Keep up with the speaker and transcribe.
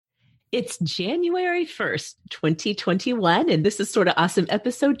It's January 1st, 2021, and this is Sort of Awesome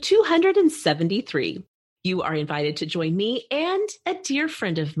episode 273. You are invited to join me and a dear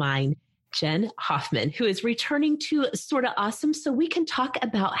friend of mine, Jen Hoffman, who is returning to Sort of Awesome so we can talk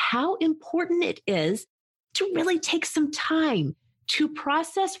about how important it is to really take some time to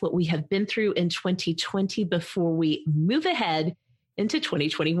process what we have been through in 2020 before we move ahead into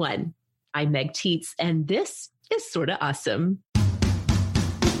 2021. I'm Meg Tietz, and this is Sort of Awesome.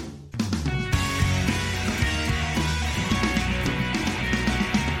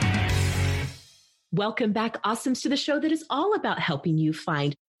 Welcome back, Awesomes, to the show that is all about helping you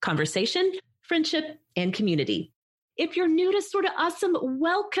find conversation, friendship, and community. If you're new to Sort of Awesome,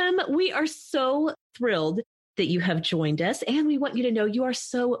 welcome. We are so thrilled that you have joined us, and we want you to know you are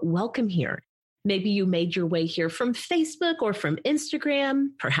so welcome here. Maybe you made your way here from Facebook or from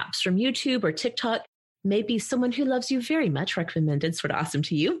Instagram, perhaps from YouTube or TikTok. Maybe someone who loves you very much recommended Sort of Awesome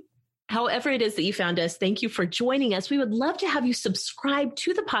to you. However it is that you found us, thank you for joining us. We would love to have you subscribe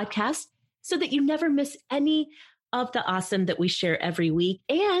to the podcast so that you never miss any of the awesome that we share every week,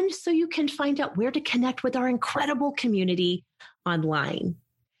 and so you can find out where to connect with our incredible community online.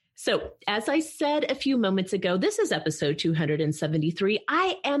 So, as I said a few moments ago, this is episode 273.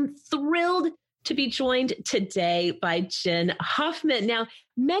 I am thrilled to be joined today by Jen Hoffman. Now,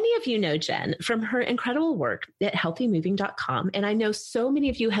 many of you know Jen from her incredible work at healthymoving.com, and I know so many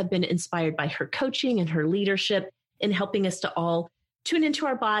of you have been inspired by her coaching and her leadership in helping us to all tune into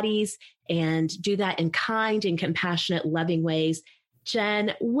our bodies and do that in kind and compassionate, loving ways.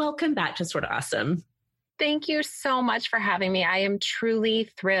 Jen, welcome back to Sort of Awesome. Thank you so much for having me. I am truly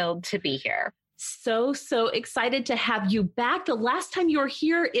thrilled to be here. So excited to have you back. The last time you were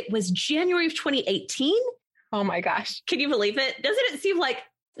here, it was January of 2018. Oh my gosh. Can you believe it? Doesn't it seem like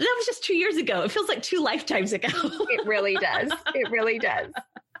that was just 2 years ago? It feels like 2 lifetimes ago. It really does. It really does.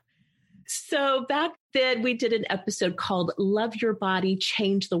 So back then we did an episode called Love Your Body,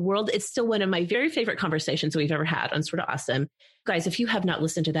 Change the World. It's still one of my very favorite conversations we've ever had on Sort of Awesome. Guys, if you have not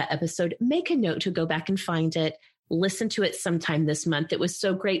listened to that episode, make a note to go back and find it. Listen to it sometime this month. It was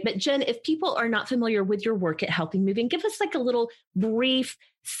so great. But Jen, if people are not familiar with your work at Healthy Moving, give us like a little brief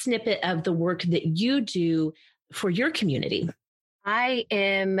snippet of the work that you do for your community. I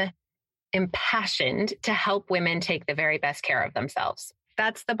am impassioned to help women take the very best care of themselves.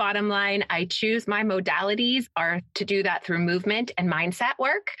 That's the bottom line. I choose my modalities are to do that through movement and mindset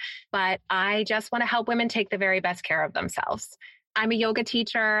work, but I just want to help women take the very best care of themselves. I'm a yoga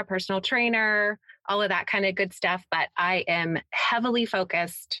teacher, a personal trainer, all of that kind of good stuff, but I am heavily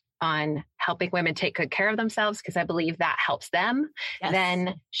focused on helping women take good care of themselves because I believe that helps them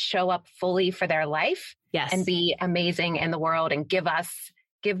then show up fully for their life and be amazing in the world and give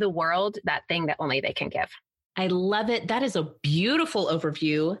the world that thing that only they can give. I love it. That is a beautiful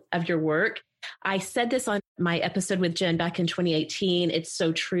overview of your work. I said this on my episode with Jen back in 2018. It's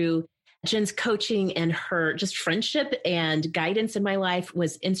so true. Jen's coaching and her just friendship and guidance in my life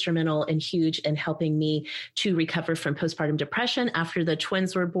was instrumental and huge in helping me to recover from postpartum depression after the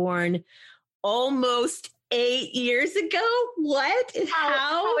twins were born almost 8 years ago. What?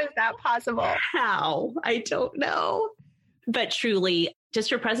 How is that possible? How? I don't know. But truly, just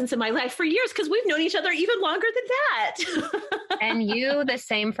your presence in my life for years, because we've known each other even longer than that. And you, the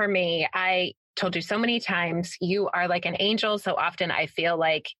same for me. I told you so many times, you are like an angel. So often I feel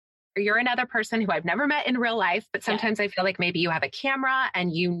like you're another person who I've never met in real life, but sometimes I feel like maybe you have a camera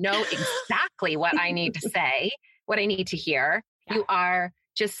and you know exactly what I need to say, what I need to hear. Yeah. You are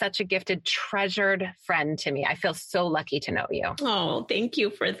just such a gifted, treasured friend to me. I feel so lucky to know you. Oh, thank you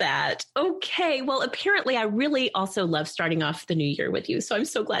for that. Okay. Well, apparently I really also love starting off the new year with you. So I'm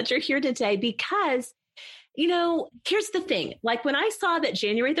so glad you're here today because, you know, here's the thing. Like when I saw that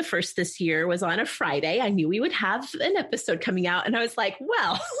January the 1st this year was on a Friday, I knew we would have an episode coming out. And I was like,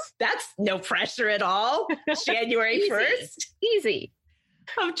 well, that's no pressure at all. January 1st. Easy.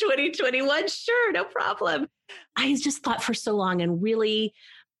 Of 2021. Sure. No problem. I just thought for so long and really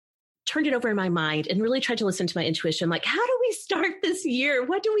turned it over in my mind and really tried to listen to my intuition. Like, how do we start this year?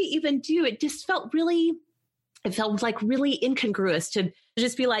 What do we even do? It felt like really incongruous to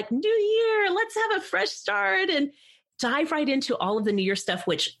just be like, new year, let's have a fresh start and dive right into all of the new year stuff,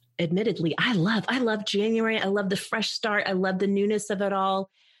 which admittedly I love. I love January. I love the fresh start. I love the newness of it all.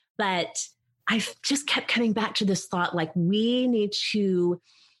 But I've just kept coming back to this thought, like we need to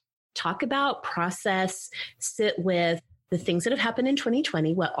talk about, process, sit with the things that have happened in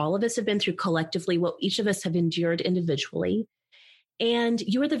 2020, what all of us have been through collectively, what each of us have endured individually, And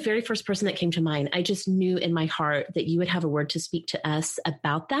you were the very first person that came to mind. I just knew in my heart that you would have a word to speak to us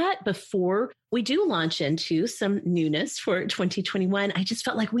about that before we do launch into some newness for 2021. I just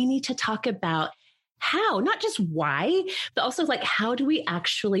felt like we need to talk about how, not just why, but also like how do we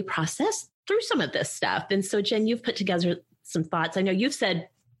actually process through some of this stuff? And so, Jen, you've put together some thoughts. I know you've said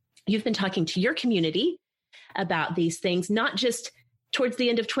you've been talking to your community about these things, not just towards the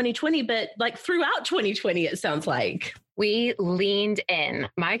end of 2020, but like throughout 2020, it sounds like. We leaned in,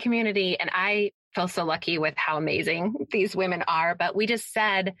 my community, and I feel so lucky with how amazing these women are. But we just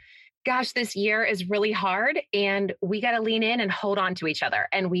said, gosh, this year is really hard and we got to lean in and hold on to each other.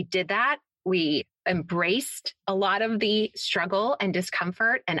 And we did that. We embraced a lot of the struggle and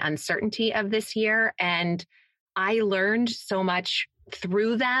discomfort and uncertainty of this year. And I learned so much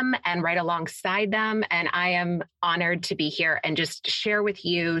through them and right alongside them. And I am honored to be here and just share with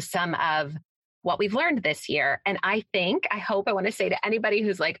you some of what we've learned this year. And I want to say to anybody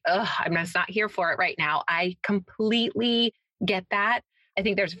who's like, I'm just not here for it right now. I completely get that. I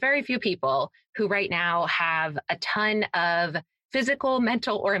think there's very few people who right now have a ton of physical,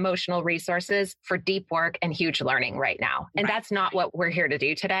 mental, or emotional resources for deep work and huge learning right now. And that's not what we're here to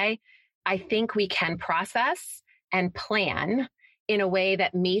do today. I think we can process and plan in a way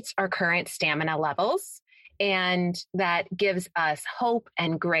that meets our current stamina levels and that gives us hope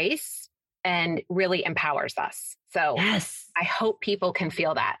and grace and really empowers us. So yes, I hope people can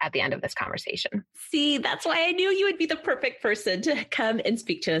feel that at the end of this conversation. See, that's why I knew you would be the perfect person to come and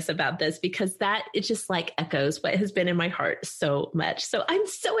speak to us about this, because that it just like echoes what has been in my heart so much. So I'm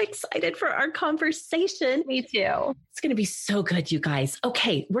so excited for our conversation. Me too. It's going to be so good, you guys.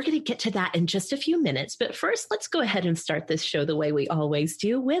 Okay, we're going to get to that in just a few minutes. But first, let's go ahead and start this show the way we always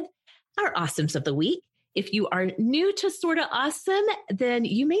do with our Awesomes of the Week. If you are new to Sorta Awesome, then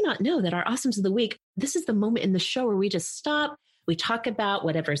you may not know that our Awesomes of the Week, this is the moment in the show where we just stop. We talk about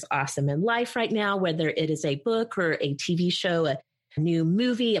whatever's awesome in life right now, whether it is a book or a TV show, a new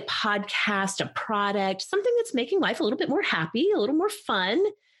movie, a podcast, a product, something that's making life a little bit more happy, a little more fun.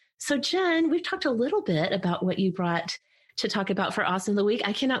 So Jen, we've talked a little bit about what you brought to talk about for Awesome of the Week.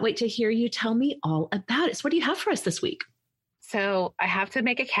 I cannot wait to hear you tell me all about it. So what do you have for us this week? So I have to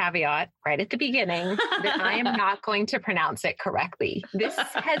make a caveat right at the beginning that I am not going to pronounce it correctly. This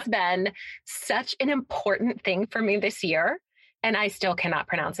has been such an important thing for me this year, and I still cannot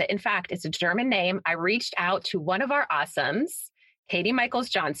pronounce it. In fact, it's a German name. I reached out to one of our awesomes, Katie Michaels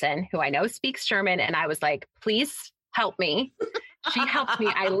Johnson, who I know speaks German, and I was like, please help me. She helped me.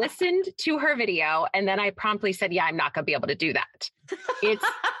 I listened to her video, and then I promptly said, yeah, I'm not going to be able to do that. It's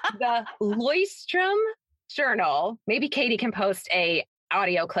the Leuchtturm Journal. Maybe Katie can post a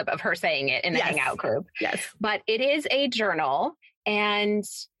audio clip of her saying it in the Hangout group. Yes. But it is a journal. And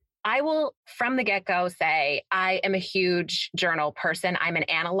I will from the get-go say I am a huge journal person. I'm an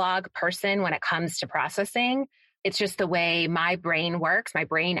analog person when it comes to processing. It's just the way my brain works. My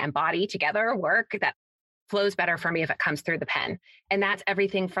brain and body together work that flows better for me if it comes through the pen. And that's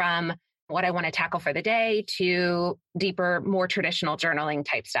everything from what I want to tackle for the day to deeper, more traditional journaling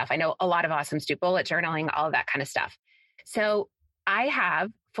type stuff. I know a lot of awesomes do bullet journaling, all of that kind of stuff. So I have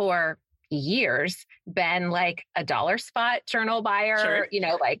for years been like a dollar spot journal buyer, Sure.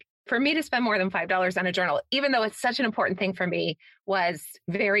 Like for me to spend more than $5 on a journal, even though it's such an important thing for me, was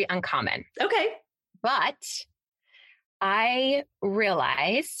very uncommon. Okay. But I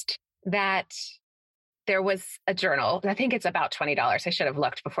realized that there was a journal, I think it's about $20. I should have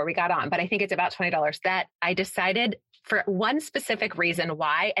looked before we got on, but I think it's about $20 that I decided for one specific reason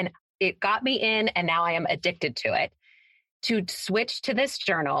why, and it got me in, and now I am addicted to it, to switch to this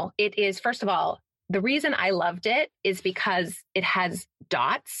journal. It is, first of all, the reason I loved it is because it has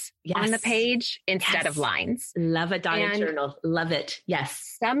dots on the page instead of lines. Love a dotted journal. Love it.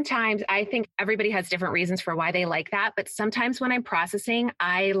 Yes. Sometimes I think everybody has different reasons for why they like that. But sometimes when I'm processing,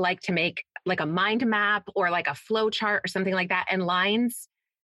 I like to make like a mind map or like a flow chart or something like that. And lines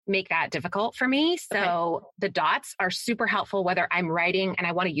make that difficult for me. So the dots are super helpful, whether I'm writing and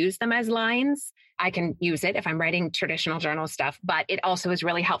I want to use them as lines. I can use it if I'm writing traditional journal stuff, but it also is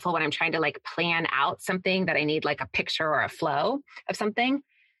really helpful when I'm trying to like plan out something that I need like a picture or a flow of something.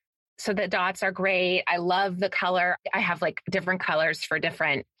 So the dots are great. I love the color. I have like different colors for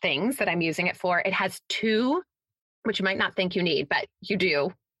different things that I'm using it for. It has two, which you might not think you need, but you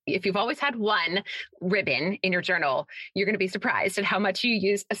do. If you've always had one ribbon in your journal, you're going to be surprised at how much you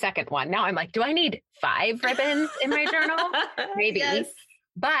use a second one. Now I'm like, do I need 5 ribbons in my journal? Maybe. Yes.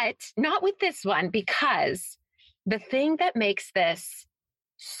 But not with this one, because the thing that makes this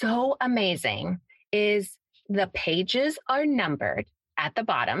so amazing is the pages are numbered at the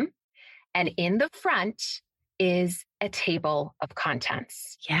bottom, and in the front is a table of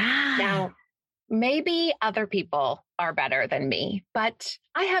contents. Yeah. Now, maybe other people are better than me, but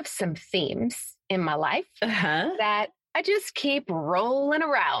I have some themes in my life that I just keep rolling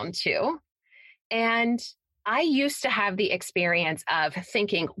around to. And I used to have the experience of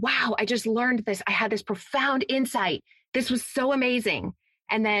thinking, wow, I just learned this. I had this profound insight. This was so amazing.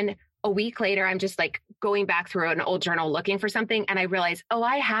 And then a week later, I'm just like going back through an old journal looking for something. And I realized, oh,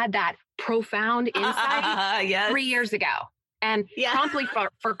 I had that profound insight 3 years ago and promptly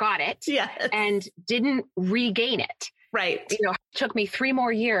forgot it and didn't regain it. Right. You know, it took me 3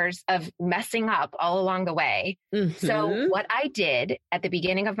 more years of messing up all along the way. Mm-hmm. So what I did at the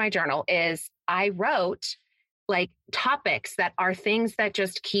beginning of my journal is I wrote like topics that are things that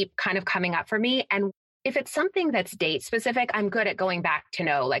just keep kind of coming up for me. And if it's something that's date specific, I'm good at going back to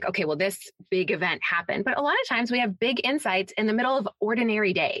know like, okay, well, this big event happened. But a lot of times we have big insights in the middle of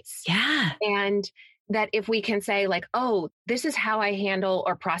ordinary days. Yeah. And that if we can say like, oh, this is how I handle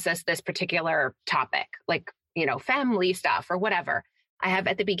or process this particular topic, like, you know, family stuff or whatever I have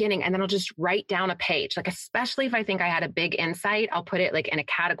at the beginning. And then I'll just write down a page, like, especially if I think I had a big insight, I'll put it like in a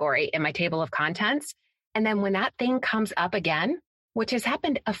category in my table of contents. And then when that thing comes up again, which has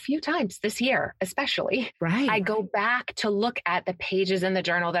happened a few times this year, especially, I go back to look at the pages in the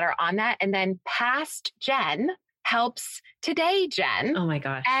journal that are on that. And then past Jen helps today Jen. Oh my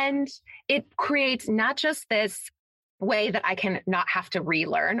gosh. And it creates not just this way that I can not have to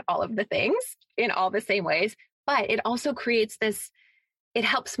relearn all of the things in all the same ways, but it also creates this, it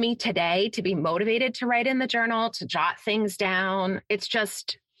helps me today to be motivated to write in the journal, to jot things down. It's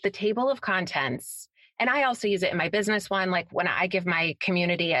just the table of contents. And I also use it in my business one, like when I give my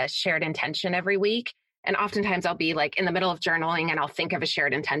community a shared intention every week. And oftentimes I'll be like in the middle of journaling and I'll think of a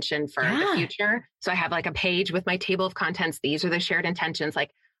shared intention for the future. So I have like a page with my table of contents. These are the shared intentions. Like,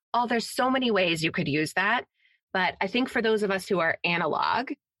 oh, there's so many ways you could use that. But I think for those of us who are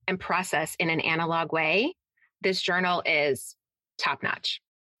analog and process in an analog way, this journal is top notch.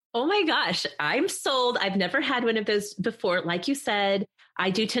 Oh my gosh, I'm sold. I've never had one of those before. Like you said, I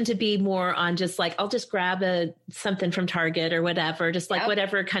do tend to be more on just like, I'll just grab something from Target or whatever, just like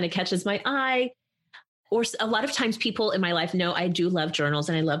whatever kind of catches my eye. Or a lot of times people in my life know I do love journals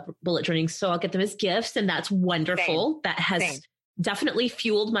and I love bullet journaling. So I'll get them as gifts and that's wonderful. That has definitely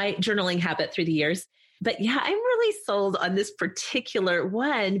fueled my journaling habit through the years. But yeah, I'm really sold on this particular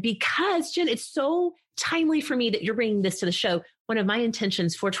one because Jen, it's so timely for me that you're bringing this to the show. One of my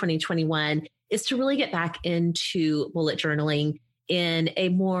intentions for 2021 is to really get back into bullet journaling in a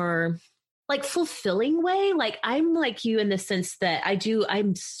more like fulfilling way. Like I'm like you in the sense that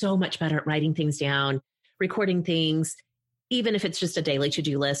I'm so much better at writing things down, recording things, even if it's just a daily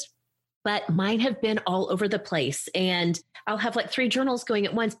to-do list. But mine have been all over the place. And I'll have like 3 journals going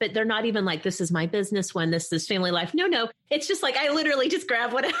at once, but they're not even like, this is my business one, this is family life. No. It's just like, I literally just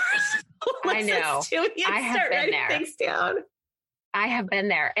grab whatever. I know. I have been there. Things down. I have been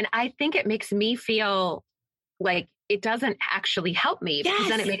there. And I think it makes me feel like it doesn't actually help me because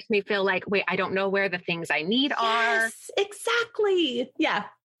then it makes me feel like, wait, I don't know where the things I need are. Exactly. Yeah.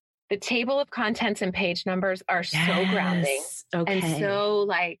 The table of contents and page numbers are so grounding. Okay. And so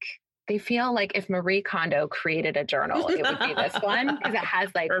like, they feel like if Marie Kondo created a journal, it would be this one because it has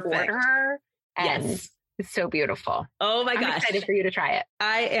like order and it's so beautiful. Oh my gosh. I'm excited for you to try it.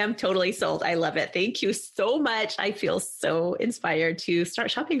 I am totally sold. I love it. Thank you so much. I feel so inspired to start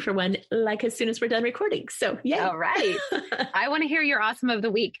shopping for one like as soon as we're done recording. So yeah. All right. I want to hear your awesome of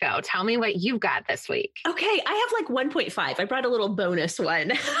the week though. Tell me what you've got this week. Okay. I have like 1.5. I brought a little bonus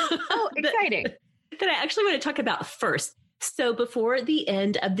one. Oh, exciting. that I actually want to talk about first. So before the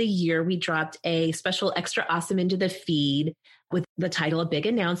end of the year, we dropped a special extra awesome into the feed with the title, A Big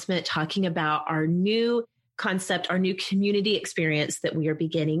Announcement, talking about our new concept, our new community experience that we are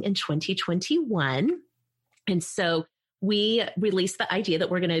beginning in 2021. And so we released the idea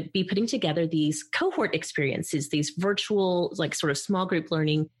that we're going to be putting together these cohort experiences, these virtual, like sort of small group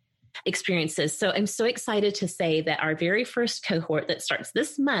learning experiences. So I'm so excited to say that our very first cohort that starts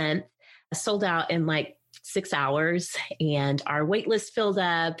this month sold out in like 6 hours and our wait list filled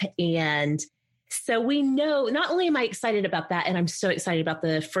up. And so we know, not only am I excited about that, and I'm so excited about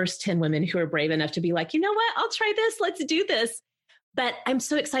the first 10 women who are brave enough to be like, you know what, I'll try this. Let's do this. But I'm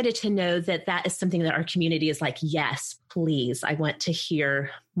so excited to know that that is something that our community is like, yes, please. I want to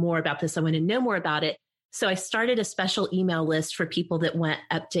hear more about this. I want to know more about it. So I started a special email list for people that want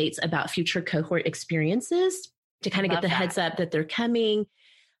updates about future cohort experiences to kind of get the heads up that they're coming.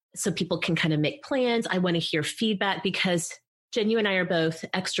 So people can kind of make plans. I want to hear feedback because Jen, you and I are both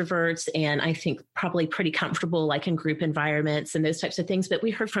extroverts and I think probably pretty comfortable like in group environments and those types of things. But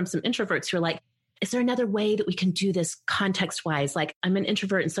we heard from some introverts who are like, is there another way that we can do this context wise? Like, I'm an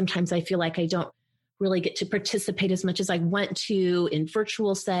introvert and sometimes I feel like I don't really get to participate as much as I want to in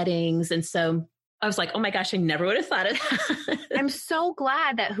virtual settings. And so I was like, oh my gosh, I never would have thought of that. I'm so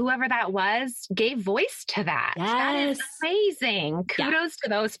glad that whoever that was gave voice to that. Yes. That is amazing. Kudos to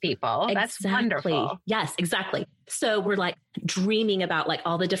those people. Exactly. That's wonderful. Yes, exactly. So we're like dreaming about like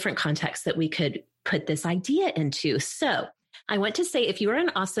all the different contexts that we could put this idea into. So I want to say, if you are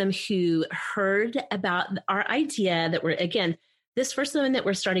an awesome who heard about our idea that we're, again, this first one that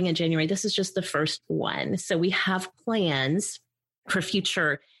we're starting in January, this is just the first one. So we have plans for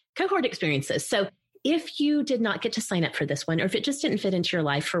future cohort experiences. So if you did not get to sign up for this one, or if it just didn't fit into your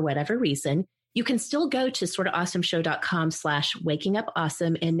life for whatever reason, you can still go to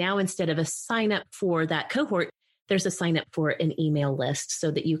sortaawesomeshow.com/wakingupawesome. And now instead of a sign up for that cohort, there's a sign up for an email list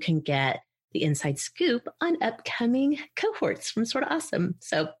so that you can get the inside scoop on upcoming cohorts from Sorta Awesome.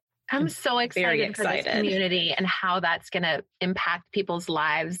 So I'm so excited for this community and how that's going to impact people's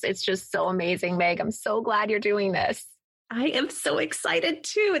lives. It's just so amazing, Meg. I'm so glad you're doing this. I am so excited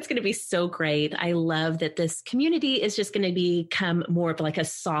too. It's going to be so great. I love that this community is just going to become more of like a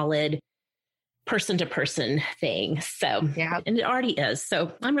solid person to person thing. So, yeah, and it already is.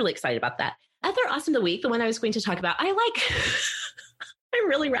 So I'm really excited about that. Other awesome of the week, the one I was going to talk about, I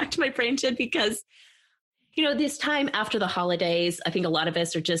really racked my brain to because, you know, this time after the holidays, I think a lot of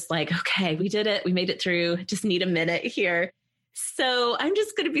us are just like, okay, we did it. We made it through. Just need a minute here. So I'm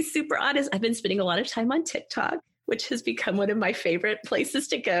just going to be super honest. I've been spending a lot of time on TikTok, which has become one of my favorite places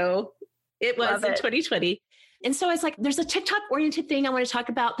to go. It was in 2020. And so I was like, there's a TikTok oriented thing I want to talk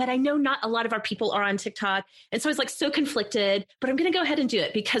about, but I know not a lot of our people are on TikTok. And so I was like so conflicted, but I'm going to go ahead and do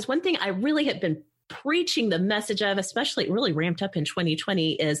it because one thing I really have been preaching the message of, especially really ramped up in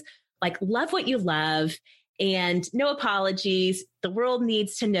 2020, is like, love what you love and no apologies. The world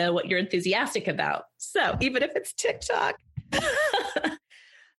needs to know what you're enthusiastic about. So even if it's TikTok, but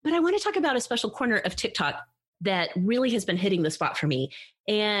I want to talk about a special corner of TikTok that really has been hitting the spot for me.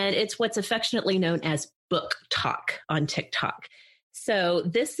 And it's what's affectionately known as book talk on TikTok. So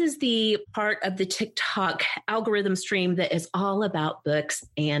this is the part of the TikTok algorithm stream that is all about books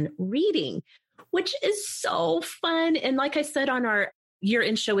and reading, which is so fun. And like I said on our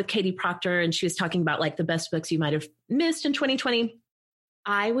year-end show with Katie Proctor, and she was talking about like the best books you might have missed in 2020.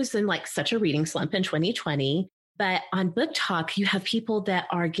 I was in like such a reading slump in 2020, but on Book Talk, you have people that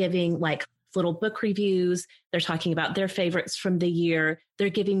are giving like little book reviews. They're talking about their favorites from the year. They're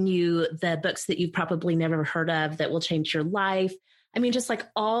giving you the books that you've probably never heard of that will change your life. I mean, just like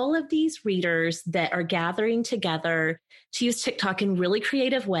all of these readers that are gathering together to use TikTok in really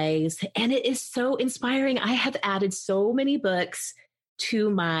creative ways. And it is so inspiring. I have added so many books to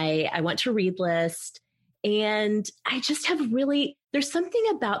my I want to read list. And I just have really, there's something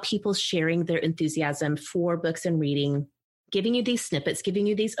about people sharing their enthusiasm for books and reading, giving you these snippets, giving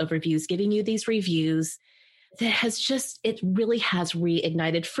you these overviews, giving you these reviews that has just, it really has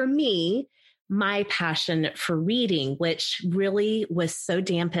reignited for me my passion for reading, which really was so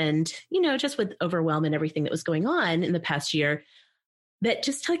dampened, you know, just with overwhelm and everything that was going on in the past year. That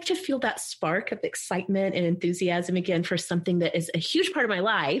just like to feel that spark of excitement and enthusiasm again for something that is a huge part of my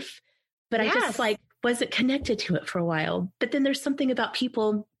life. But yes. I just like wasn't connected to it for a while. But then there's something about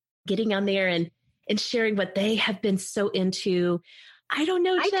people getting on there and sharing what they have been so into. I don't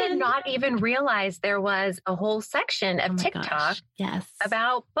know, Jen. I did not even realize there was a whole section of TikTok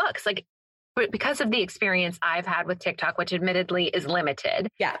about books. Like, because of the experience I've had with TikTok, which admittedly is limited.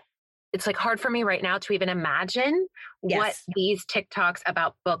 Yeah. It's like hard for me right now to even imagine what these TikToks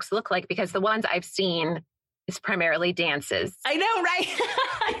about books look like, because the ones I've seen is primarily dances. I know, right?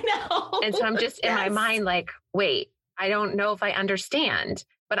 I know. And so I'm just in my mind like, wait, I don't know if I understand,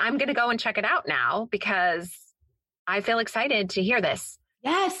 but I'm going to go and check it out now because I feel excited to hear this.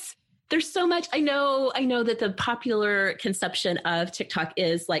 Yes. There's so much. I know that the popular conception of TikTok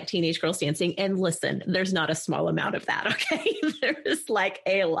is like teenage girls dancing. And listen, there's not a small amount of that. Okay. There's like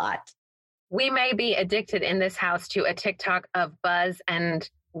a lot. We may be addicted in this house to a TikTok of Buzz and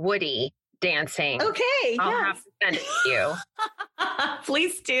Woody dancing. Okay. I'll have to send it to you.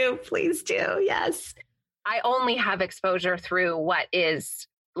 Please do. Please do. Yes. I only have exposure through what is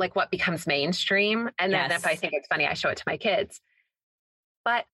like what becomes mainstream. And then if I think it's funny, I show it to my kids.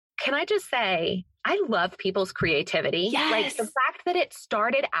 But can I just say, I love people's creativity. Yes. Like the fact that it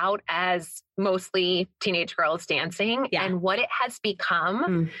started out as mostly teenage girls dancing and what it has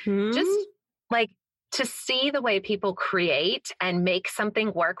become, just like to see the way people create and make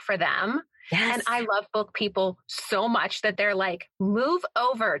something work for them. Yes. And I love book people so much that they're like, move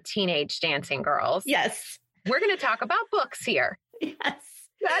over, teenage dancing girls. Yes. We're going to talk about books here. Yes.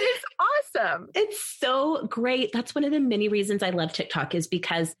 That is awesome. It's so great. That's one of the many reasons I love TikTok is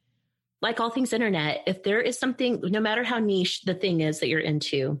because, like all things internet, if there is something, no matter how niche the thing is that you're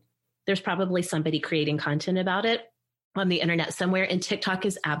into, there's probably somebody creating content about it on the internet somewhere. And TikTok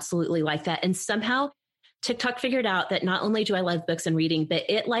is absolutely like that. And somehow TikTok figured out that not only do I love books and reading, but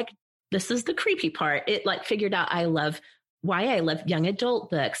it this is the creepy part. It figured out I love young adult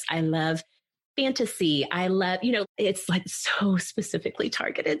books. I love fantasy. I love, it's like so specifically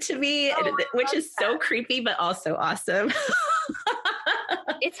targeted to me, which is so creepy, but also awesome.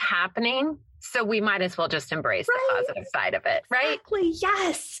 It's happening. So we might as well just embrace the positive side of it, right? Exactly.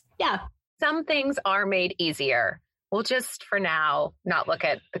 Yes. Yeah. Some things are made easier. We'll just, for now, not look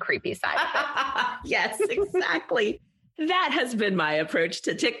at the creepy side of it. Yes, exactly. That has been my approach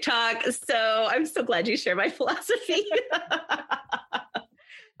to TikTok. So I'm so glad you share my philosophy.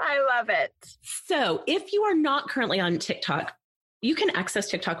 I love it. So if you are not currently on TikTok, you can access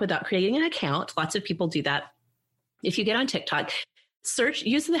TikTok without creating an account. Lots of people do that. If you get on TikTok,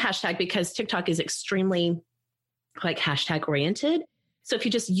 use the hashtag because TikTok is extremely hashtag oriented. So if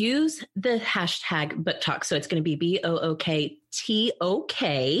you just use the hashtag BookTok, so it's going to be BookTok,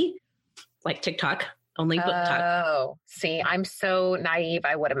 like TikTok, only BookTok. Oh, see, I'm so naive.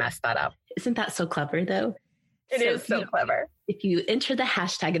 I would have messed that up. Isn't that so clever though? It is so clever. If you enter the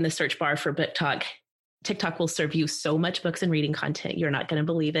hashtag in the search bar for BookTok, TikTok will serve you so much books and reading content. You're not going to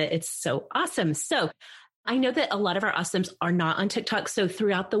believe it. It's so awesome. So I know that a lot of our awesomes are not on TikTok. So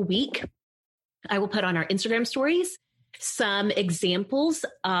throughout the week, I will put on our Instagram stories some examples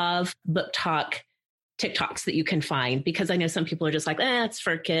of BookTok TikToks that you can find, because I know some people are just like, it's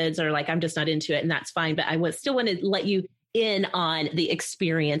for kids, or I'm just not into it, and that's fine. But I still want to let you in on the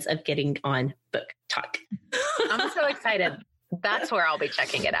experience of getting on BookTok. I'm so excited. That's where I'll be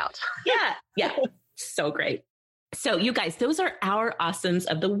checking it out. Yeah. So great. So you guys, those are our awesomes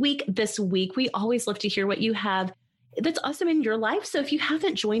of the week. This week, we always love to hear what you have that's awesome in your life. So if you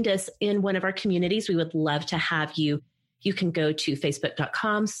haven't joined us in one of our communities, we would love to have you. You can go to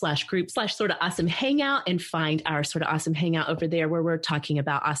facebook.com/group/sorta awesome hangout and find our Sorta Awesome Hangout over there, where we're talking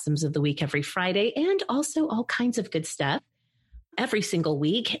about awesomes of the week every Friday, and also all kinds of good stuff every single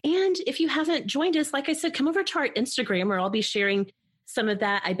week. And if you haven't joined us, like I said, come over to our Instagram, where I'll be sharing some of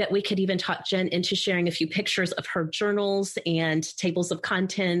that. I bet we could even talk Jen into sharing a few pictures of her journals and tables of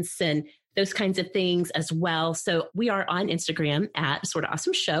contents and those kinds of things as well. So we are on Instagram at Sorta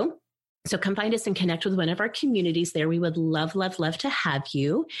Awesome Show. So come find us and connect with one of our communities there. We would love, love, love to have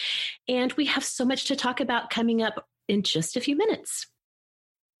you. And we have so much to talk about coming up in just a few minutes.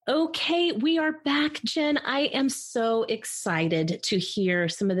 Okay, we are back, Jen. I am so excited to hear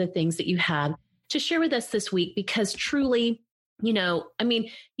some of the things that you have to share with us this week, because truly, you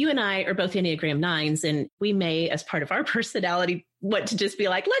and I are both Enneagram 9s, and we may, as part of our personality, want to just be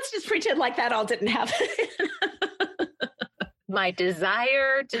like, let's just pretend like that all didn't happen. My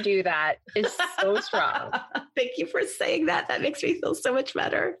desire to do that is so strong. Thank you for saying that. That makes me feel so much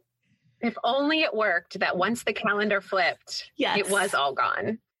better. If only it worked that once the calendar flipped, It was all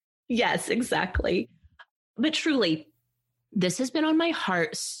gone. Yes, exactly. But truly, this has been on my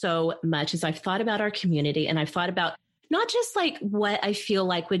heart so much as I've thought about our community, and I've thought about not just what I feel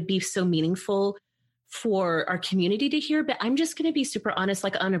like would be so meaningful for our community to hear, but I'm just going to be super honest,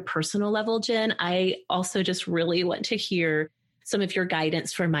 on a personal level, Jen, I also just really want to hear some of your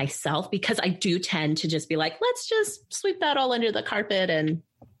guidance for myself, because I do tend to just be like, let's just sweep that all under the carpet and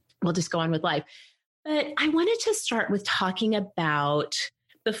we'll just go on with life. But I wanted to start with talking about,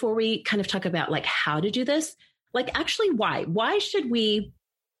 before we kind of talk about how to do this, actually why should we,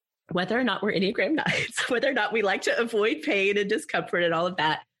 whether or not we're Enneagram 9s, whether or not we like to avoid pain and discomfort and all of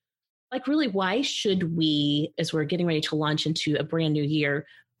that, really, why should we, as we're getting ready to launch into a brand new year,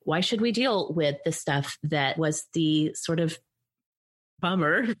 why should we deal with the stuff that was the sort of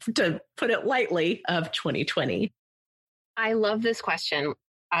bummer, to put it lightly, of 2020? I love this question,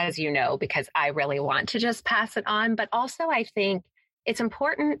 as you know, because I really want to just pass it on. But also, I think it's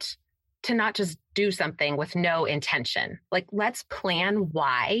important to not just do something with no intention. Let's plan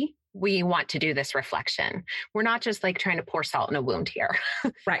why we want to do this reflection. We're not just trying to pour salt in a wound here.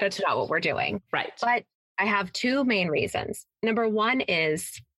 Right. That's not what we're doing. Right. But I have two main reasons. Number one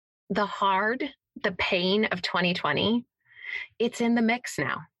is the pain of 2020. It's in the mix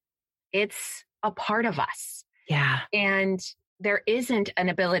now. It's a part of us. Yeah. And there isn't an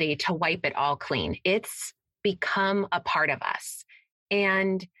ability to wipe it all clean. It's become a part of us.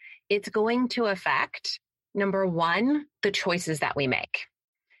 And it's going to affect, number one, the choices that we make.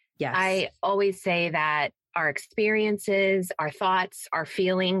 Yes. I always say that our experiences, our thoughts, our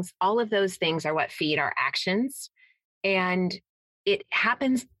feelings, all of those things are what feed our actions. And it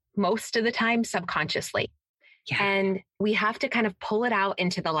happens most of the time subconsciously. Yeah. And we have to kind of pull it out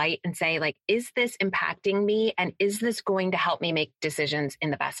into the light and say, like, is this impacting me? And is this going to help me make decisions in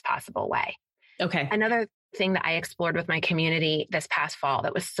the best possible way? Okay. Another thing that I explored with my community this past fall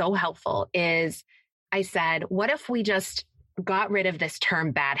that was so helpful is I said, what if we just got rid of this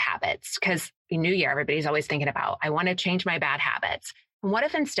term bad habits? Because in New Year, everybody's always thinking about, I want to change my bad habits. And what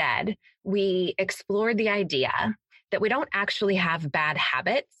if instead we explored the idea that we don't actually have bad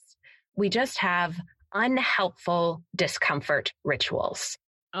habits? We just have unhelpful discomfort rituals.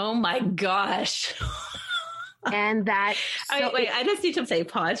 Oh my gosh. And that... I just need to say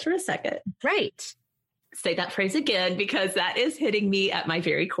pause for a second. Right. Say that phrase again, because that is hitting me at my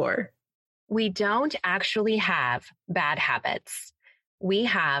very core. We don't actually have bad habits. We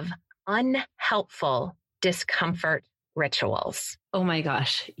have unhelpful discomfort rituals. Oh my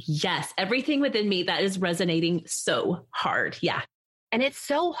gosh. Yes. Everything within me that is resonating so hard. Yeah. And it's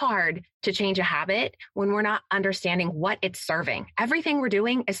so hard to change a habit when we're not understanding what it's serving. Everything we're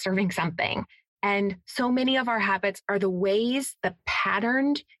doing is serving something. And so many of our habits are the ways, the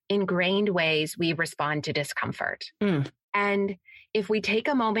patterned, ingrained ways we respond to discomfort. And if we take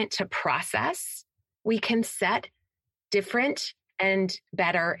a moment to process, we can set different and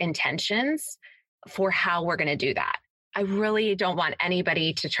better intentions for how we're going to do that. I really don't want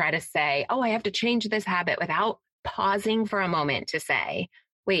anybody to try to say, oh, I have to change this habit without pausing for a moment to say,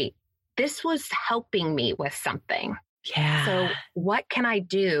 wait, this was helping me with something. Yeah. So what can I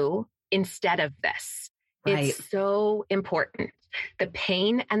do instead of this? Right. It's so important. The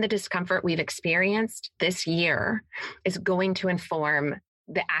pain and the discomfort we've experienced this year is going to inform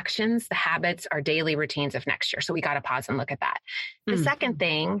the actions, the habits, our daily routines of next year. So we got to pause and look at that. The second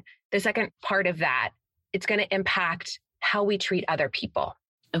thing, the second part of that, it's going to impact how we treat other people.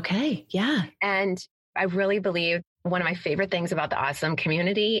 Okay. Yeah. And I really believe one of my favorite things about the Awesome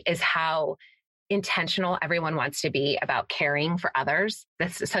community is how intentional everyone wants to be about caring for others.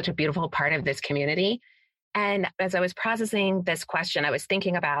 That's such a beautiful part of this community. And as I was processing this question, I was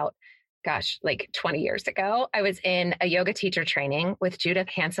thinking about, gosh, like 20 years ago, I was in a yoga teacher training with Judith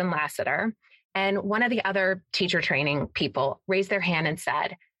Hanson-Lassiter. And one of the other teacher training people raised their hand and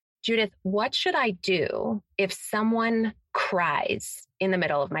said, Judith, what should I do if someone cries in the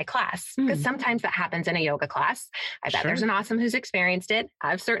middle of my class? Because sometimes that happens in a yoga class. I bet there's an Awesome who's experienced it.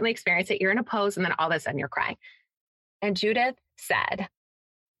 I've certainly experienced it. You're in a pose and then all of a sudden you're crying. And Judith said,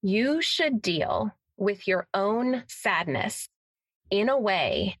 you should deal with your own sadness in a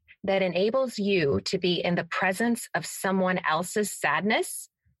way that enables you to be in the presence of someone else's sadness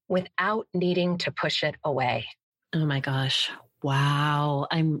without needing to push it away. Oh my gosh. Wow.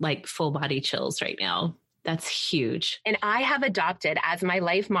 I'm like full body chills right now. That's huge. And I have adopted as my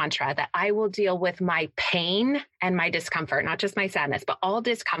life mantra that I will deal with my pain and my discomfort, not just my sadness, but all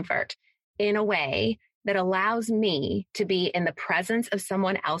discomfort in a way that allows me to be in the presence of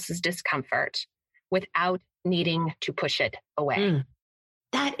someone else's discomfort without needing to push it away.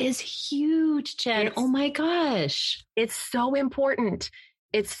 That is huge, Jen. Oh my gosh. It's so important.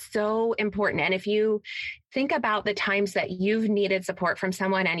 It's so important. And if you think about the times that you've needed support from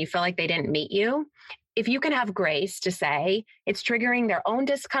someone and you feel like they didn't meet you, if you can have grace to say it's triggering their own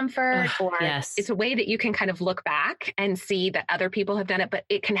discomfort, or it's a way that you can kind of look back and see that other people have done it, but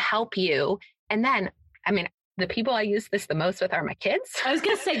it can help you. And then, I mean, the people I use this the most with are my kids. I was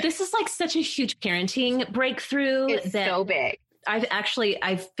going to say, this is like such a huge parenting breakthrough. It's so big.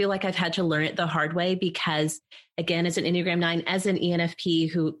 I feel like I've had to learn it the hard way because, again, as an Enneagram 9, as an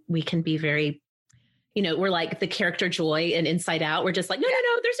ENFP, who we can be very, we're like the character Joy and Inside Out. We're just like, no,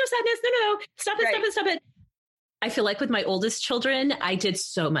 there's no sadness. No. Stop it. I feel like with my oldest children, I did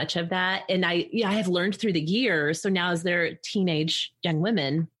so much of that. And I have learned through the years. So now as they're teenage young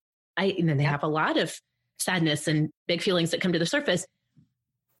women, and then they have a lot of sadness and big feelings that come to the surface.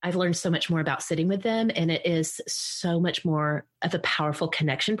 I've learned so much more about sitting with them, and it is so much more of a powerful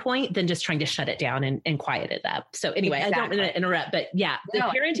connection point than just trying to shut it down and quiet it up. So anyway, I don't want to interrupt, but the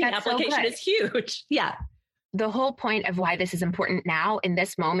parenting application is huge. Yeah. The whole point of why this is important now in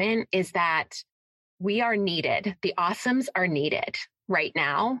this moment is that we are needed. The Awesomes are needed right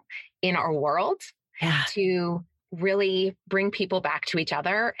now in our world to really bring people back to each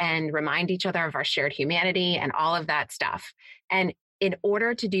other and remind each other of our shared humanity and all of that stuff. And in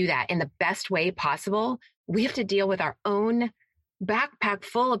order to do that in the best way possible, we have to deal with our own backpack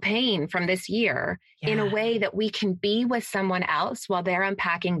full of pain from this year in a way that we can be with someone else while they're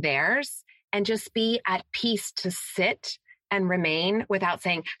unpacking theirs and just be at peace to sit and remain without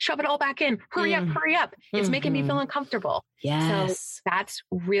saying, shove it all back in, hurry up. It's making me feel uncomfortable. Yes. So that's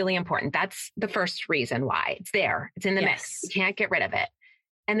really important. That's the first reason why it's there. It's in the mix. You can't get rid of it.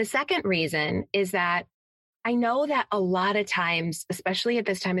 And the second reason is that I know that a lot of times, especially at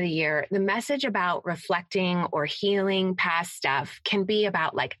this time of the year, the message about reflecting or healing past stuff can be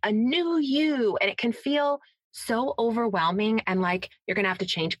about like a new you. And it can feel so overwhelming and like you're going to have to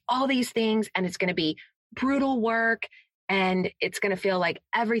change all these things and it's going to be brutal work and it's going to feel like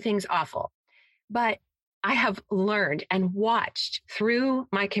everything's awful. But I have learned and watched through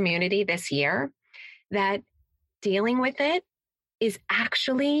my community this year that dealing with it is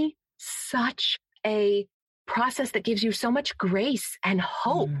actually such a process that gives you so much grace and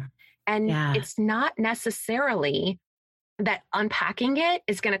hope. And it's not necessarily that unpacking it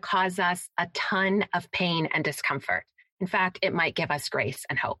is going to cause us a ton of pain and discomfort. In fact, it might give us grace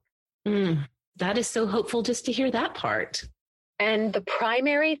and hope. That is so hopeful just to hear that part. And the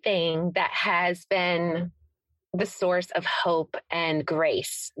primary thing that has been the source of hope and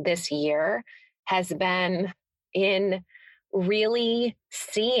grace this year has been in really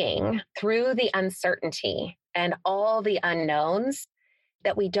seeing through the uncertainty and all the unknowns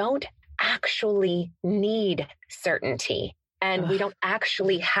that we don't actually need certainty and we don't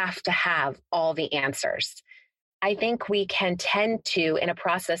actually have to have all the answers. I think we can tend to, in a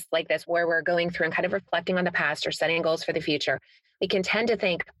process like this where we're going through and kind of reflecting on the past or setting goals for the future, we can tend to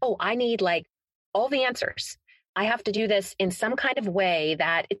think, oh, I need like all the answers. I have to do this in some kind of way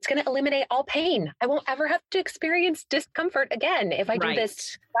that it's going to eliminate all pain. I won't ever have to experience discomfort again if I do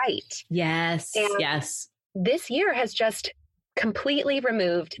this right. Yes. And yes. This year has just completely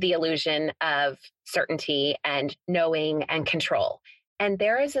removed the illusion of certainty and knowing and control. And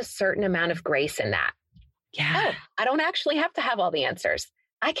there is a certain amount of grace in that. Yeah. Oh, I don't actually have to have all the answers.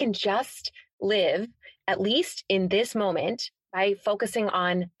 I can just live, at least in this moment, by focusing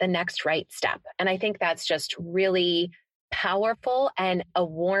on the next right step. And I think that's just really powerful and a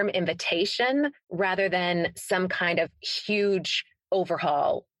warm invitation rather than some kind of huge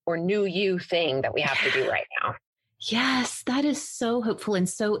overhaul or new you thing that we have to do right now. Yes, that is so hopeful and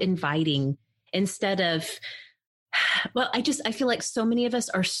so inviting instead of, well, I feel like so many of us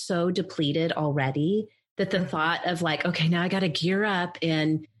are so depleted already that the thought of like, okay, now I got to gear up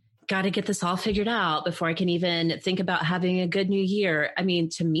and got to get this all figured out before I can even think about having a good new year. I mean,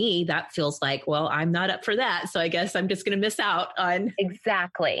 to me, that feels like, well, I'm not up for that. So I guess I'm just going to miss out on.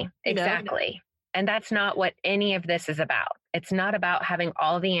 Exactly. And that's not what any of this is about. It's not about having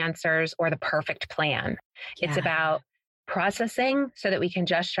all the answers or the perfect plan. Yeah. It's about processing so that we can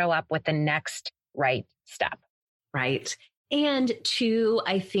just show up with the next right step. Right. And two,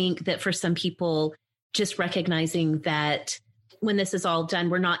 I think that for some people, just recognizing that when this is all done,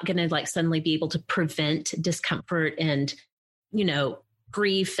 we're not going to like suddenly be able to prevent discomfort and,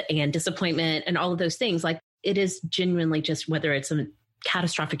 grief and disappointment and all of those things. Like it is genuinely just whether it's a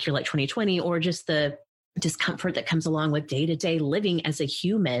catastrophic year like 2020 or just the discomfort that comes along with day-to-day living as a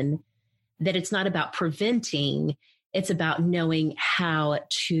human, that it's not about preventing, it's about knowing how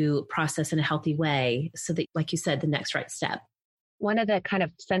to process in a healthy way so that, like you said, the next right step. One of the kind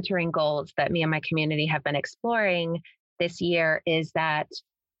of centering goals that me and my community have been exploring this year is that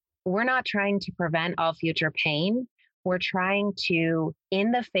we're not trying to prevent all future pain. We're trying to,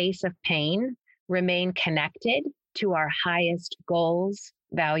 in the face of pain, remain connected to our highest goals,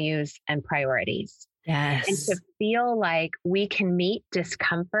 values, and priorities. Yes. And to feel like we can meet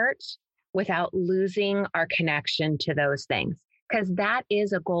discomfort without losing our connection to those things. Because that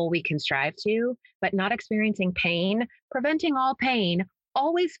is a goal we can strive to, but not experiencing pain, preventing all pain,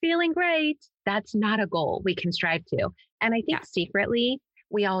 always feeling great. That's not a goal we can strive to. And I think secretly,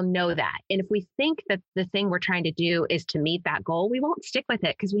 we all know that. And if we think that the thing we're trying to do is to meet that goal, we won't stick with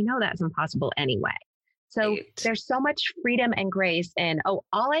it because we know that's impossible anyway. So there's so much freedom and grace in, all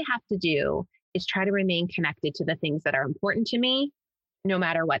I have to do is try to remain connected to the things that are important to me, no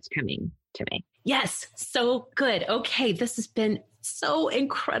matter what's coming to me. Yes. So good. Okay. This has been so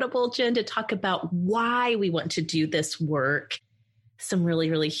incredible, Jen, to talk about why we want to do this work. Some really,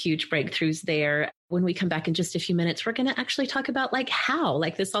 really huge breakthroughs there. When we come back in just a few minutes, we're going to actually talk about like how,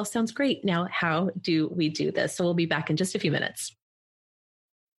 like this all sounds great. Now, how do we do this? So we'll be back in just a few minutes.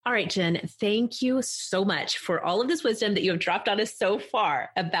 All right, Jen, thank you so much for all of this wisdom that you have dropped on us so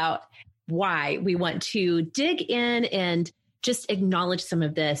far about why we want to dig in and just acknowledge some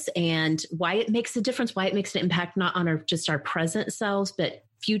of this and why it makes a difference, why it makes an impact, not on just our present selves, but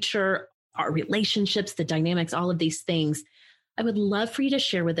future, our relationships, the dynamics, all of these things. I would love for you to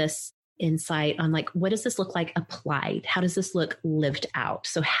share with us insight on like, what does this look like applied? How does this look lived out?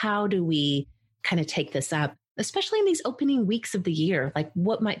 So how do we kind of take this up, especially in these opening weeks of the year? Like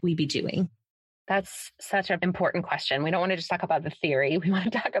what might we be doing? That's such an important question. We don't want to just talk about the theory. We want to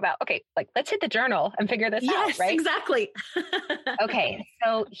talk about, okay, like let's hit the journal and figure this out, right? Exactly. Okay.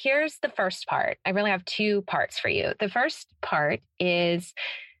 So here's the first part. I really have two parts for you. The first part is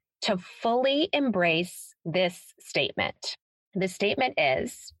to fully embrace this statement. The statement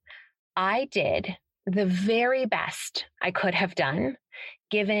is, I did the very best I could have done,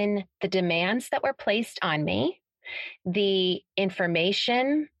 given the demands that were placed on me, the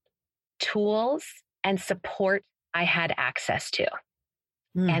information, tools, and support I had access to.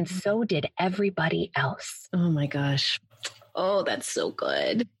 And so did everybody else. Oh my gosh. Oh, that's so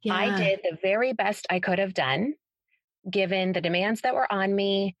good. Yeah. I did the very best I could have done, given the demands that were on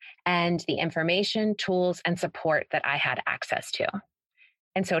me and the information, tools, and support that I had access to.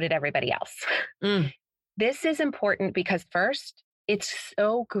 And so did everybody else. This is important because first, it's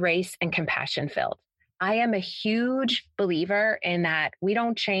so grace and compassion filled. I am a huge believer in that we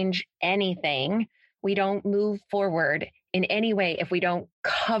don't change anything. We don't move forward in any way if we don't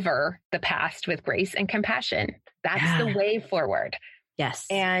cover the past with grace and compassion. That's the way forward. Yes.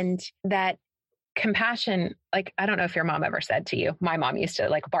 And that compassion, like, I don't know if your mom ever said to you, my mom used to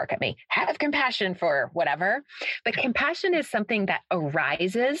like bark at me, have compassion for whatever. But compassion is something that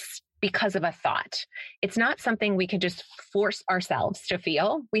arises because of a thought. It's not something we can just force ourselves to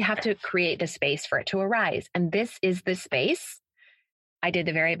feel. We have to create the space for it to arise. And this is the space. I did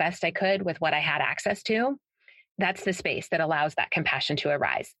the very best I could with what I had access to. That's the space that allows that compassion to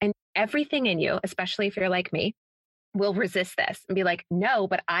arise. And everything in you, especially if you're like me, will resist this and be like, no,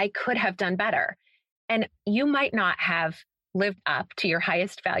 but I could have done better. And you might not have lived up to your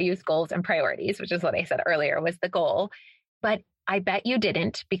highest values, goals, and priorities, which is what I said earlier was the goal. But I bet you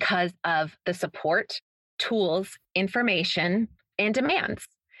didn't because of the support, tools, information, and demands.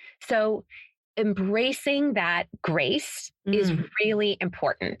 So embracing that grace is really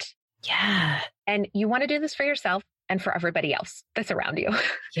important. Yeah. And you want to do this for yourself and for everybody else that's around you.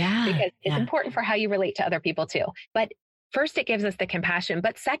 Yeah. Because it's important for how you relate to other people too. But first, it gives us the compassion.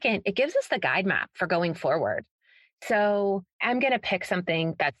 But second, it gives us the guide map for going forward. So I'm going to pick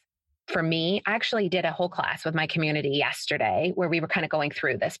something that's for me. I actually did a whole class with my community yesterday where we were kind of going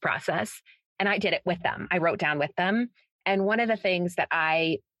through this process. And I did it with them. I wrote down with them. And one of the things that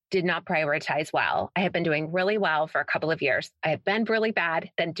I did not prioritize well, I had been doing really well for a couple of years. I had been really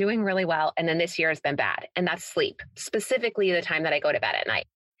bad, then doing really well. And then this year has been bad. And that's sleep, specifically the time that I go to bed at night.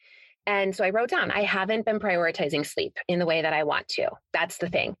 And so I wrote down, I haven't been prioritizing sleep in the way that I want to. That's the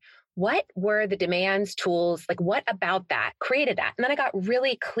thing. What were the demands, tools, like what about that created that? And then I got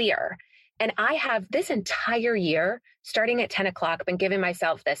really clear. And I have this entire year, starting at 10 o'clock, been giving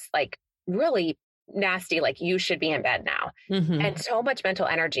myself this like really nasty, like you should be in bed now. And so much mental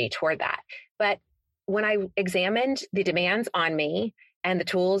energy toward that. But when I examined the demands on me and the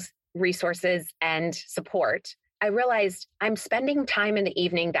tools, resources, and support, I realized I'm spending time in the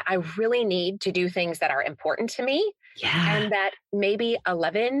evening that I really need to do things that are important to me. Yeah. And that maybe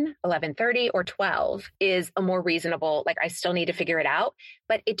 11, 11:30 or 12 is a more reasonable, like I still need to figure it out.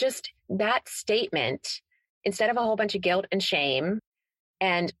 But it just, that statement, instead of a whole bunch of guilt and shame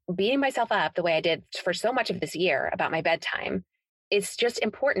and beating myself up the way I did for so much of this year about my bedtime, it's just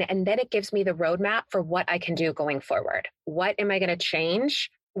important. And then it gives me the roadmap for what I can do going forward. What am I going to change?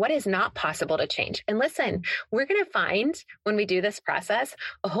 What is not possible to change? And listen, we're going to find when we do this process,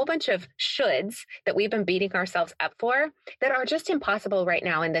 a whole bunch of shoulds that we've been beating ourselves up for that are just impossible right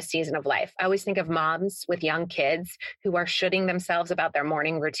now in this season of life. I always think of moms with young kids who are shoulding themselves about their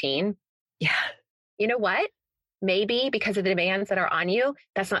morning routine. Yeah. You know what? Maybe because of the demands that are on you,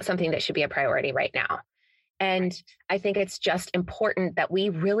 that's not something that should be a priority right now. And I think it's just important that we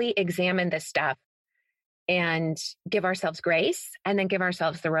really examine this stuff and give ourselves grace and then give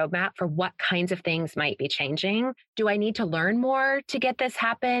ourselves the roadmap for what kinds of things might be changing. Do I need to learn more to get this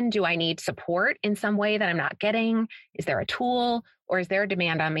happen? Do I need support in some way that I'm not getting? Is there a tool or is there a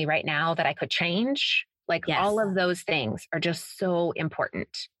demand on me right now that I could change? Like all of those things are just so important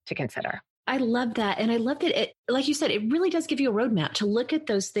to consider. I love that. And I love that it, like you said, it really does give you a roadmap to look at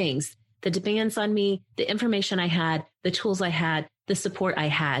those things, the demands on me, the information I had, the tools I had, the support I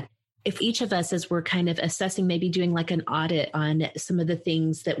had. If each of us, as we're kind of assessing, maybe doing like an audit on some of the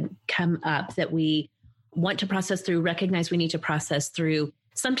things that come up that we want to process through, recognize we need to process through.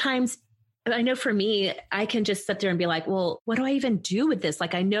 Sometimes, I know for me, I can just sit there and be like, well, what do I even do with this?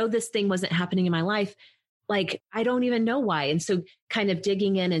 Like, I know this thing wasn't happening in my life. Like, I don't even know why. And so kind of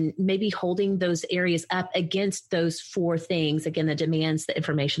digging in and maybe holding those areas up against those four things, again, the demands, the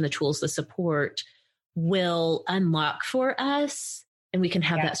information, the tools, the support will unlock for us. And we can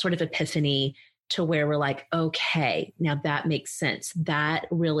have that sort of epiphany to where we're like, okay, now that makes sense. That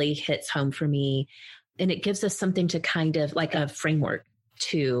really hits home for me. And it gives us something to kind of like a framework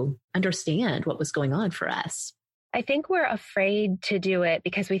to understand what was going on for us. I think we're afraid to do it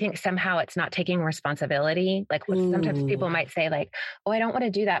because we think somehow it's not taking responsibility. Like sometimes people might say like, oh, I don't want to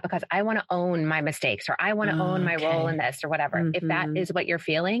do that because I want to own my mistakes, or I want to own my role in this, or whatever. If that is what you're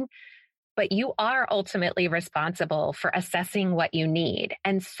feeling, but you are ultimately responsible for assessing what you need.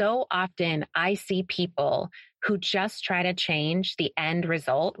 And so often I see people who just try to change the end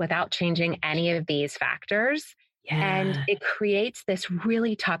result without changing any of these factors. Yeah. And it creates this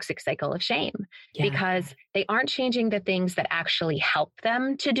really toxic cycle of shame because they aren't changing the things that actually help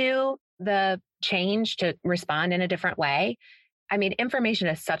them to do the change, to respond in a different way. I mean, information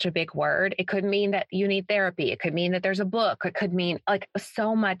is such a big word. It could mean that you need therapy. It could mean that there's a book. It could mean like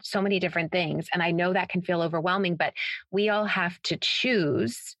so many different things. And I know that can feel overwhelming, but we all have to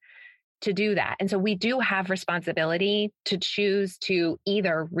choose to do that. And so we do have responsibility to choose to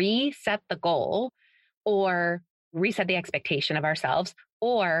either reset the goal or reset the expectation of ourselves,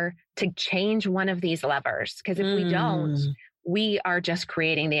 or to change one of these levers. Because if we don't, we are just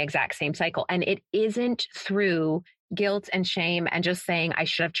creating the exact same cycle. And it isn't through guilt and shame and just saying, I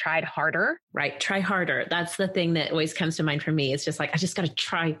should have tried harder. Right. Try harder. That's the thing that always comes to mind for me. It's just like, I just got to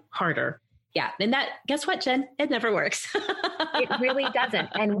try harder. Yeah. And that, guess what, Jen? It never works. It really doesn't.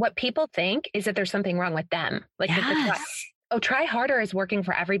 And what people think is that there's something wrong with them. Like, try harder is working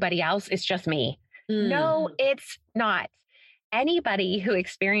for everybody else. It's just me. No, it's not. Anybody who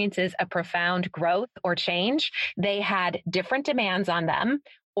experiences a profound growth or change, they had different demands on them,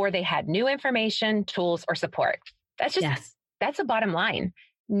 or they had new information, tools, or support. That's just, that's a bottom line.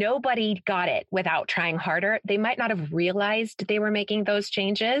 Nobody got it without trying harder. They might not have realized they were making those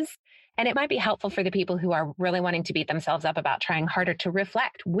changes. And it might be helpful for the people who are really wanting to beat themselves up about trying harder to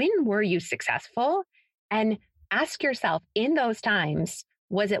reflect. When were you successful? And ask yourself, in those times,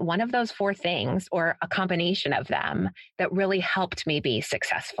 was it one of those 4 things or a combination of them that really helped me be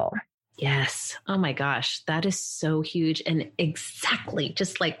successful? Yes. Oh my gosh. That is so huge. And exactly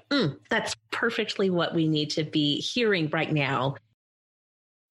just like, that's perfectly what we need to be hearing right now.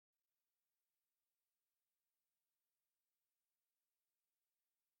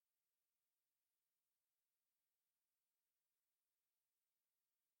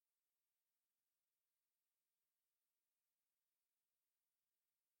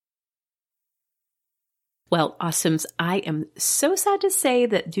 Well, awesomes, I am so sad to say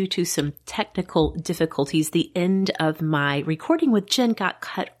that due to some technical difficulties, the end of my recording with Jen got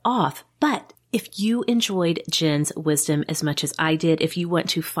cut off. But if you enjoyed Jen's wisdom as much as I did, if you want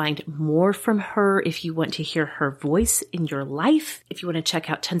to find more from her, if you want to hear her voice in your life, if you want to check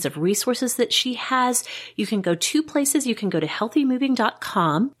out tons of resources that she has, you can go 2 places. You can go to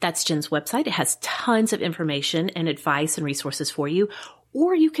healthymoving.com. That's Jen's website. It has tons of information and advice and resources for you.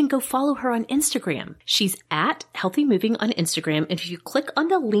 Or you can go follow her on Instagram. She's at Healthy Moving on Instagram. And if you click on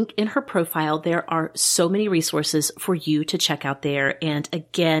the link in her profile, there are so many resources for you to check out there. And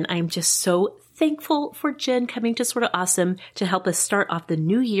again, I'm just so thankful for Jen coming to Sorta Awesome to help us start off the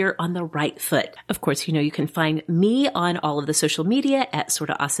new year on the right foot. Of course, you know, you can find me on all of the social media at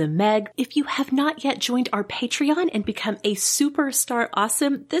Sorta Awesome Meg. If you have not yet joined our Patreon and become a superstar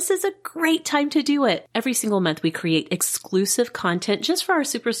awesome, this is a great time to do it. Every single month, we create exclusive content just for our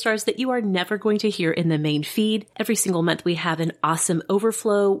superstars that you are never going to hear in the main feed. Every single month, we have an awesome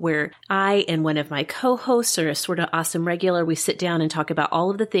overflow where I and one of my co-hosts or a Sorta Awesome regular, we sit down and talk about all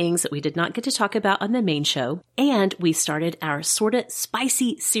of the things that we did not get to talk about on the main show. And we started our Sorta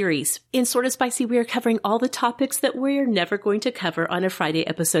Spicy series. In Sorta Spicy, we are covering all the topics that we're never going to cover on a Friday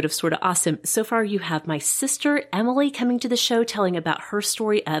episode of Sorta Awesome. So far, you have my sister, Emily, coming to the show, telling about her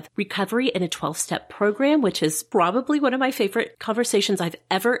story of recovery in a 12-step program, which is probably one of my favorite conversations I've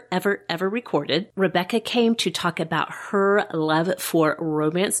ever recorded. Rebecca came to talk about her love for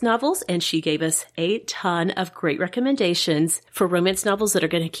romance novels, and she gave us a ton of great recommendations for romance novels that are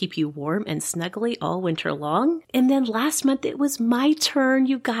going to keep you warm and snuggly all winter long. And then last month, it was my turn,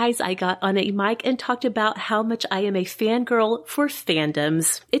 you guys. I got on a mic and talked about how much I am a fangirl for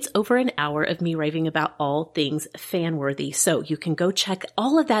fandoms. It's over an hour of me raving about all things fan-worthy. So you can go check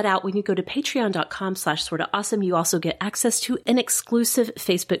all of that out when you go to patreon.com/sortaawesome. You also get access to an exclusive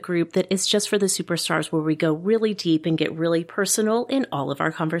Facebook group that is just for the superstars, where we go really deep and get really personal in all of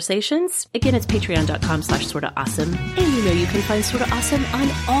our conversations. Again, it's patreon.com/sortaawesome. And you know, you can find Sorta Awesome on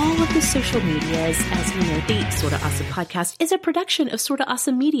all of the social medias. As you know, the Sorta Awesome podcast is a production of Sorta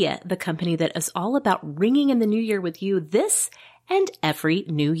Awesome Media, the company that is all about ringing in the new year with you this and every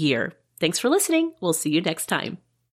new year. Thanks for listening. We'll see you next time.